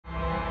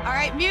All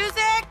right,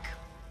 music.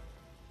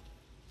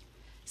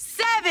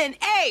 7,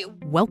 8.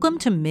 Welcome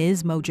to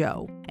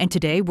MsMojo, and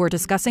today we're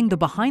discussing the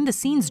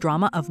behind-the-scenes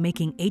drama of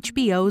making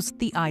HBO's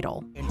The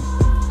Idol.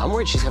 I'm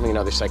worried she's having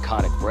another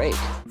psychotic break.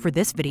 For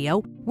this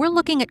video, we're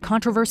looking at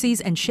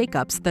controversies and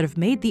shakeups that have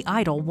made The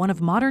Idol one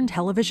of modern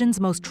television's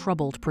most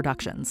troubled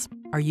productions.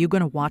 Are you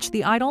going to watch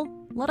The Idol?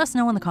 Let us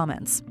know in the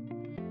comments.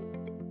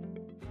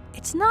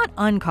 It's not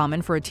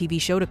uncommon for a TV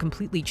show to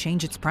completely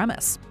change its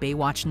premise.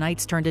 Baywatch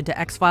Nights turned into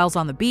X-Files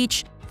on the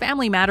Beach,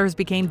 Family Matters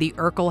became the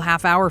Urkel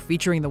half-hour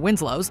featuring the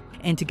Winslows,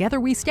 and Together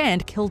We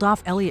Stand killed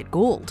off Elliot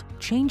Gould,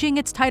 changing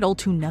its title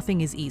to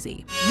Nothing Is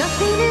Easy.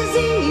 Nothing is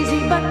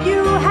easy, but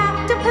you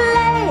have to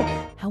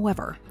play.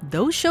 However,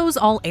 those shows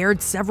all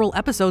aired several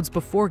episodes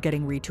before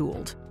getting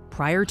retooled.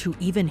 Prior to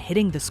even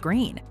hitting the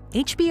screen,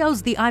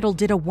 HBO's The Idol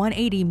did a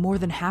 180 more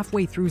than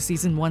halfway through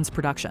Season 1's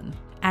production.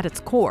 At its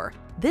core,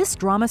 this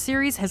drama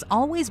series has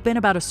always been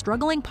about a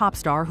struggling pop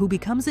star who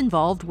becomes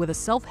involved with a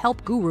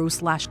self-help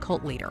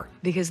guru/cult leader.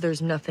 Because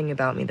there's nothing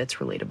about me that's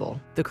relatable.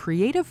 The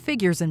creative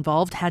figures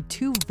involved had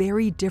two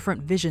very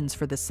different visions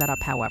for this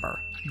setup, however.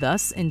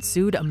 Thus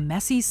ensued a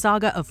messy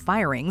saga of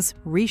firings,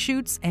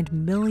 reshoots, and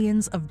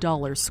millions of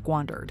dollars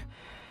squandered.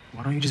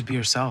 Why don't you just be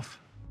yourself?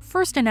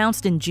 First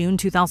announced in June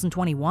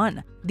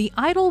 2021, The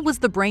Idol was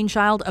the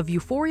brainchild of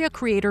Euphoria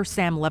creator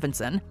Sam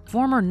Levinson,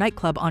 former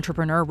nightclub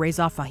entrepreneur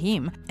Reza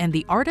Fahim, and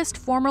the artist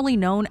formerly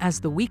known as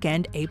The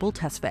Weeknd, Abel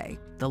Tesfaye.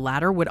 The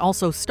latter would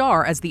also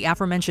star as the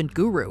aforementioned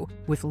guru,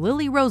 with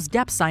Lily-Rose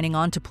Depp signing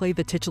on to play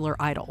the titular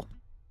idol.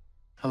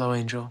 Hello,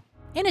 Angel.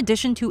 In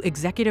addition to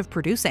executive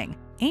producing,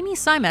 Amy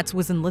Seimetz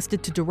was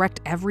enlisted to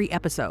direct every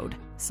episode.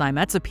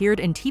 Seimetz appeared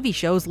in TV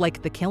shows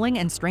like The Killing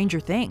and Stranger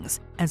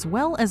Things, as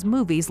well as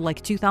movies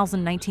like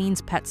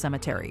 2019's Pet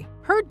Sematary.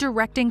 Her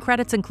directing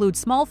credits include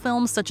small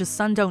films such as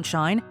Sun Don't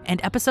Shine and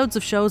episodes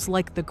of shows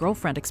like The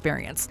Girlfriend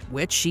Experience,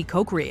 which she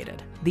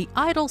co-created. The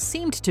Idol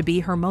seemed to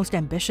be her most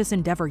ambitious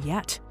endeavor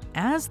yet.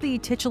 As the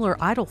titular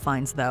idol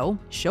finds, though,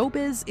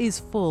 showbiz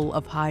is full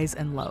of highs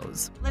and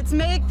lows. Let's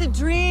make the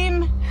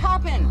dream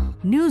happen.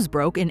 News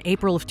broke in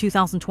April of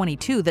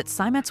 2022 that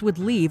Seimetz would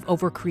leave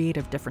over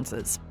creative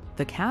differences.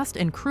 The cast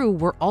and crew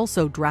were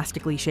also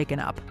drastically shaken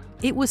up.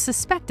 It was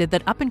suspected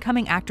that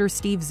up-and-coming actors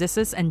Steve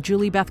Zissis and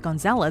Julie Beth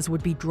Gonzalez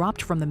would be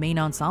dropped from the main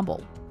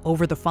ensemble.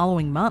 Over the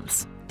following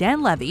months,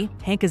 Dan Levy,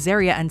 Hank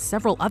Azaria, and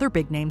several other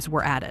big names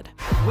were added.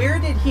 Where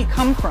did he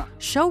come from?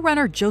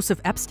 Showrunner Joseph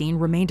Epstein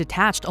remained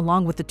attached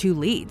along with the two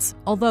leads,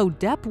 although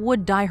Depp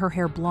would dye her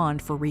hair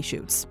blonde for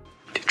reshoots.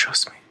 Do you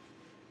trust me?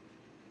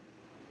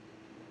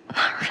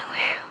 Not really.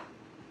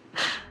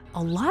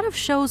 A lot of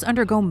shows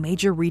undergo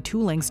major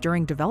retoolings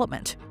during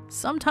development.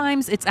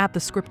 Sometimes it's at the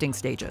scripting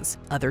stages.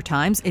 Other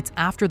times it's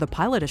after the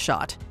pilot is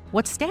shot.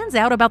 What stands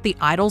out about The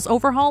Idol's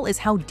overhaul is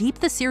how deep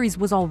the series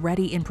was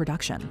already in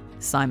production.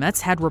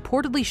 Seimetz had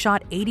reportedly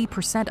shot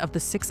 80% of the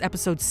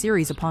 6-episode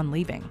series upon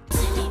leaving.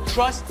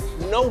 Trust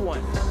no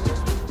one.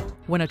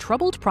 When a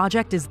troubled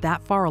project is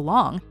that far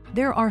along,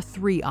 there are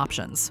 3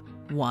 options.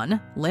 1.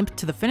 Limp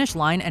to the finish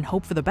line and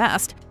hope for the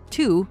best.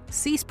 2.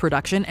 Cease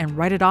production and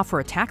write it off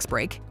for a tax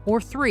break.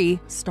 Or 3.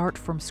 Start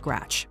from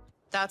scratch.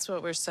 That's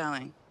what we're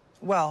selling.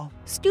 Well,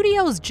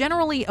 Studios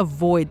generally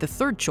avoid the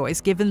third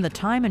choice given the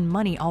time and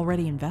money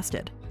already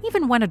invested.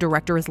 Even when a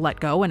director is let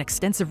go and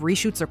extensive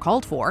reshoots are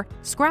called for,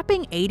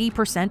 scrapping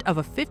 80% of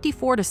a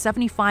 $54 to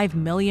 $75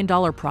 million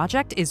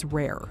project is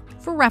rare.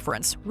 For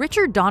reference,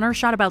 Richard Donner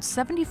shot about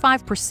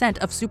 75%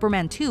 of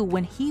Superman 2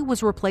 when he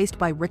was replaced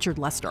by Richard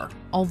Lester.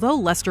 Although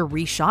Lester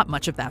reshot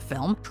much of that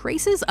film,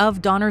 traces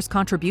of Donner's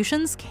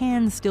contributions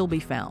can still be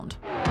found.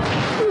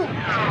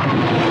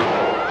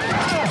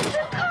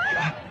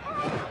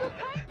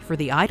 For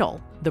The Idol,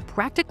 the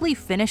practically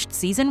finished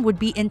season would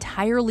be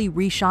entirely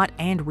reshot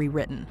and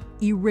rewritten,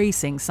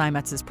 erasing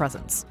Seimetz's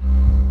presence.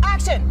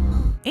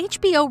 Action!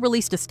 HBO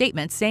released a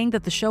statement saying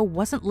that the show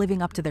wasn't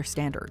living up to their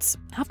standards.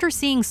 After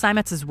seeing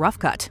Seimetz's rough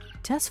cut,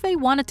 Tesfaye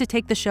wanted to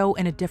take the show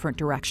in a different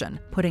direction,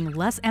 putting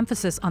less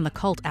emphasis on the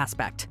cult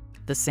aspect.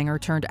 The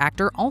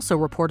singer-turned-actor also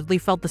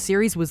reportedly felt the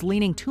series was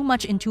leaning too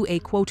much into a,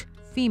 quote,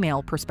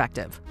 female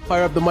perspective.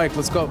 Fire up the mic,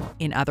 let's go.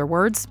 In other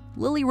words,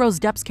 Lily-Rose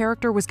Depp's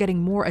character was getting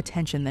more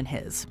attention than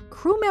his.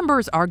 Crew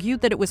members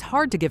argued that it was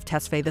hard to give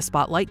Tesfaye the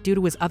spotlight due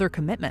to his other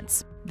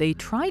commitments. They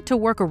tried to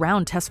work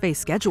around Tesfaye's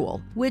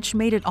schedule, which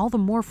made it all the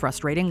more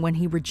frustrating when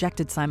he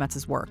rejected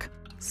Seimetz's work.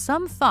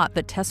 Some thought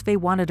that Tesfaye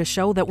wanted a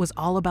show that was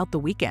all about The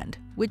Weeknd,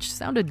 which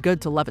sounded good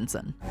to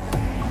Levinson.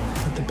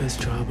 Not the best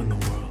job in the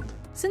world.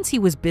 Since he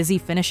was busy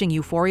finishing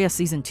Euphoria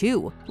Season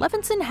 2,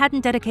 Levinson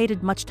hadn't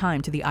dedicated much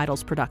time to The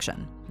Idol's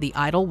production. The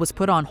Idol was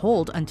put on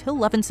hold until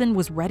Levinson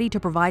was ready to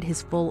provide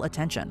his full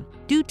attention.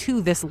 Due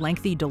to this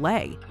lengthy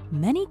delay,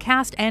 many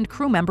cast and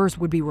crew members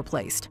would be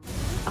replaced.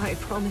 I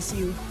promise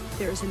you,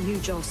 there's a new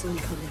Jocelyn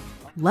coming.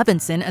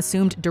 Levinson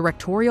assumed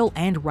directorial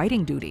and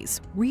writing duties,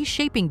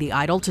 reshaping the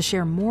idol to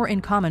share more in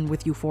common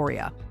with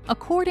Euphoria.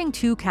 According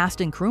to cast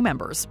and crew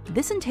members,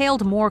 this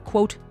entailed more,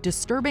 quote,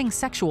 disturbing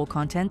sexual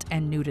content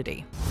and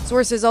nudity.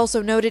 Sources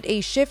also noted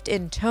a shift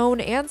in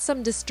tone and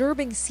some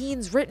disturbing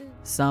scenes written.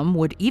 Some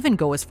would even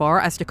go as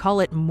far as to call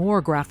it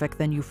more graphic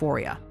than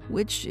Euphoria,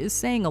 which is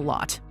saying a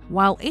lot.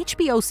 While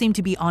HBO seemed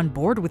to be on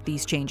board with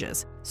these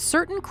changes,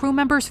 certain crew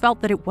members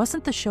felt that it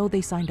wasn't the show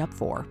they signed up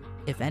for.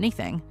 If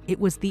anything, it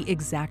was the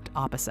exact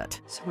opposite.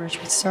 So where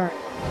should we start?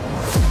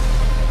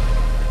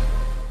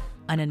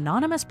 An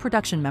anonymous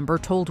production member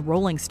told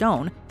Rolling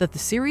Stone that the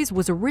series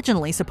was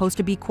originally supposed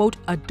to be, quote,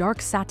 a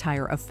dark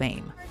satire of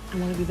fame. I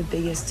want to be the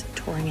biggest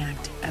touring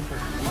act ever.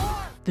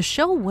 The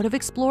show would have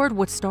explored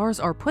what stars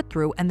are put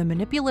through and the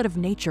manipulative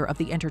nature of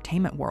the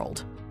entertainment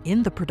world.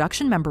 In the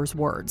production member's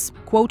words,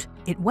 quote,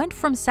 it went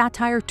from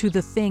satire to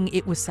the thing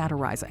it was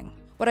satirizing.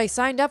 What I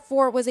signed up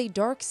for was a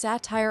dark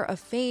satire of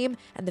fame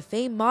and the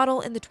fame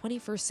model in the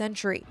 21st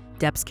century.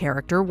 Depp's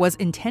character was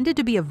intended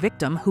to be a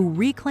victim who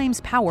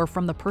reclaims power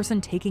from the person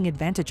taking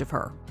advantage of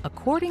her.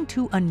 According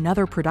to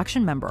another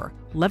production member,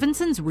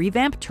 Levinson's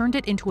revamp turned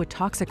it into a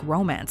toxic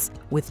romance,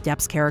 with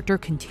Depp's character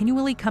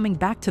continually coming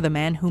back to the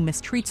man who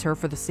mistreats her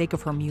for the sake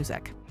of her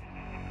music.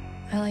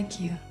 I like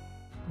you.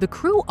 The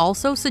crew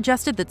also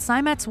suggested that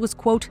Simets was,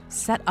 quote,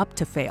 set up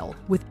to fail,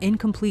 with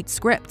incomplete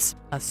scripts,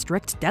 a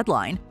strict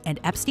deadline,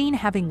 and Epstein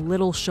having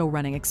little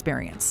showrunning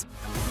experience.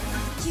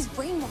 He's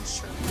brainwashed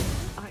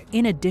her.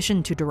 In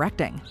addition to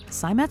directing,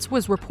 Simets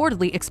was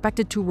reportedly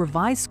expected to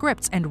revise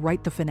scripts and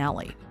write the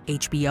finale.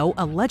 HBO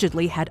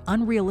allegedly had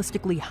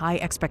unrealistically high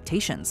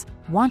expectations,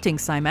 wanting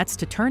Simets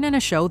to turn in a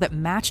show that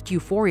matched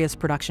Euphoria's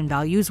production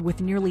values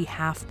with nearly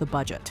half the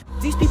budget.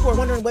 These people are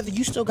wondering whether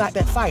you still got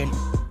that fire.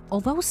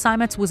 Although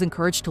Simets was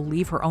encouraged to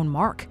leave her own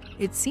mark,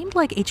 it seemed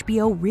like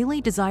HBO really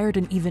desired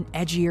an even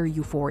edgier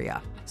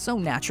Euphoria. So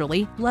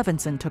naturally,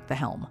 Levinson took the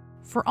helm.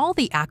 For all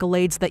the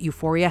accolades that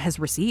Euphoria has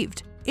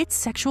received,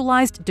 its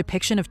sexualized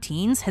depiction of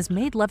teens has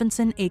made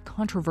Levinson a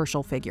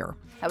controversial figure.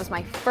 That was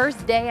my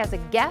first day as a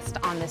guest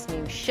on this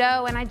new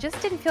show, and I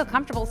just didn't feel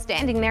comfortable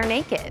standing there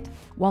naked.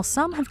 While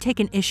some have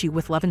taken issue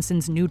with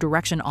Levinson's new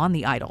direction on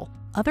The Idol,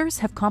 others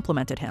have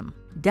complimented him.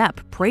 Depp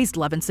praised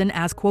Levinson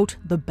as, quote,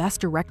 the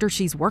best director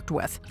she's worked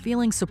with,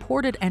 feeling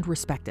supported and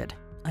respected.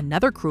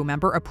 Another crew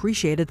member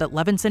appreciated that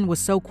Levinson was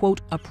so,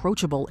 quote,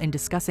 approachable in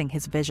discussing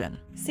his vision.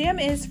 Sam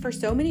is, for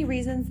so many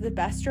reasons, the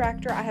best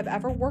director I have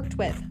ever worked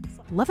with.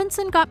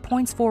 Levinson got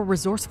points for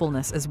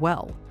resourcefulness as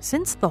well.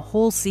 Since the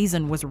whole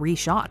season was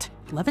reshot,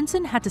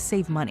 Levinson had to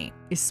save money,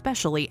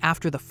 especially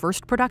after the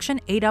first production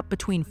ate up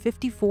between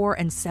 $54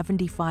 and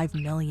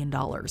 $75 million.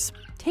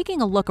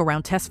 Taking a look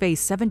around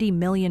Tesfaye's $70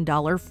 million,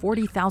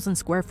 40,000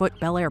 square foot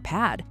Bel Air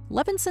pad,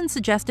 Levinson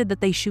suggested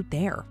that they shoot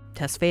there.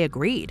 Tesfaye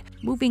agreed,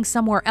 moving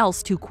somewhere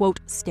else to, quote,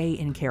 stay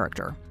in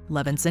character.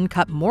 Levinson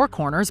cut more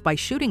corners by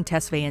shooting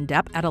Tesfaye and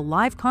Depp at a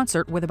live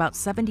concert with about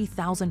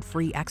 70,000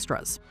 free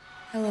extras.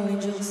 Hello,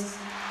 angels.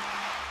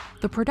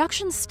 The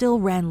production still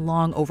ran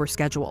long over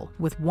schedule,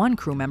 with one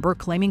crew member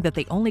claiming that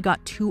they only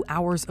got 2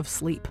 hours of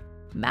sleep.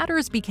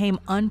 Matters became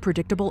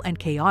unpredictable and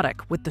chaotic,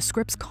 with the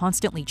scripts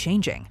constantly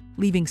changing,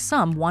 leaving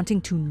some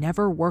wanting to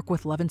never work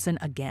with Levinson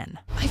again.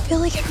 I feel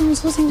like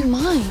everyone's losing their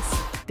minds.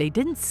 They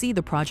didn't see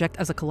the project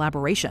as a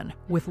collaboration,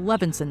 with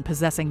Levinson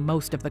possessing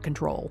most of the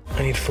control.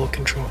 I need full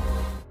control.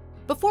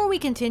 Before we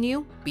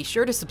continue, be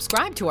sure to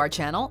subscribe to our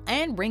channel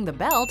and ring the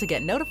bell to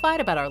get notified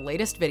about our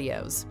latest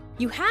videos.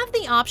 You have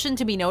the option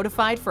to be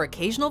notified for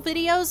occasional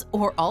videos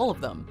or all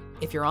of them.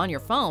 If you're on your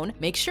phone,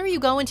 make sure you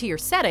go into your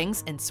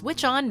settings and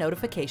switch on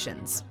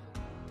notifications.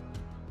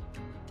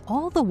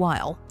 All the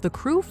while, the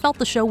crew felt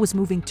the show was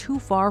moving too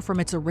far from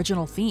its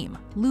original theme,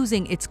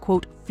 losing its,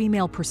 quote,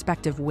 female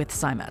perspective with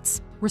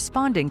Simets.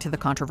 Responding to the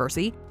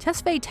controversy,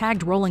 Tesfaye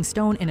tagged Rolling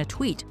Stone in a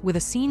tweet with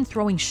a scene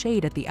throwing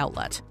shade at the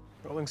outlet.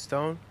 Rolling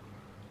Stone?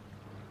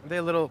 Are they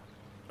a little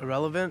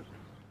irrelevant?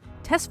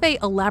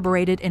 Tesfaye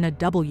elaborated in a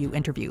W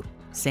interview,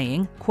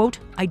 saying, quote,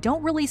 I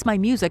don't release my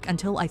music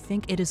until I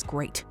think it is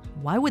great.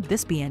 Why would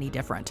this be any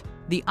different?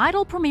 The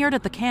Idol premiered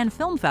at the Cannes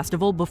Film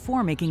Festival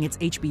before making its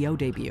HBO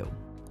debut.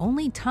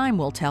 Only time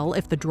will tell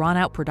if the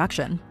drawn-out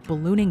production,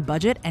 ballooning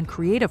budget, and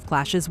creative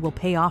clashes will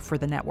pay off for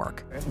the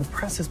network. The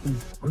press has been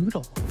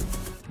brutal.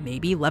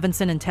 Maybe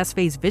Levinson and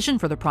Tesfaye's vision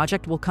for the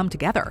project will come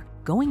together,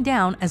 going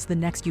down as the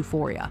next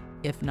Euphoria.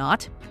 If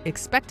not,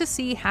 expect to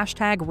see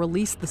hashtag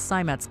release the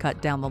Simets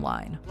cut down the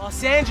line.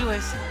 Los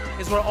Angeles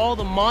is where all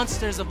the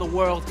monsters of the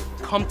world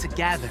come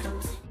together.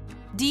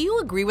 Do you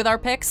agree with our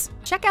picks?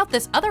 Check out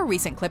this other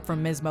recent clip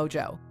from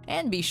MsMojo.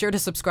 And be sure to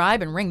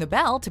subscribe and ring the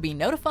bell to be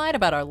notified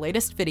about our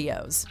latest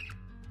videos.